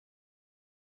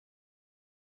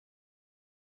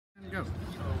Go.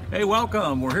 Hey,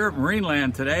 welcome. We're here at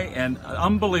Marineland today, and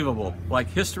unbelievable, like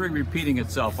history repeating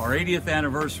itself. Our 80th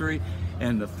anniversary,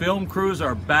 and the film crews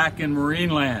are back in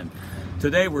Marineland.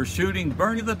 Today we're shooting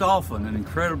Bernie the Dolphin, an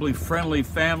incredibly friendly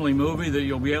family movie that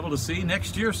you'll be able to see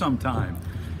next year sometime.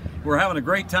 We're having a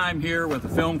great time here with the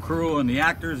film crew and the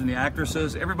actors and the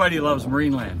actresses. Everybody loves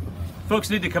Marineland. Folks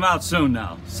need to come out soon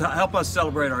now. So help us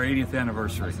celebrate our 80th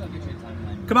anniversary.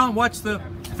 Come out and watch the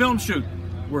film shoot.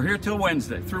 We're here till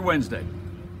Wednesday, through Wednesday.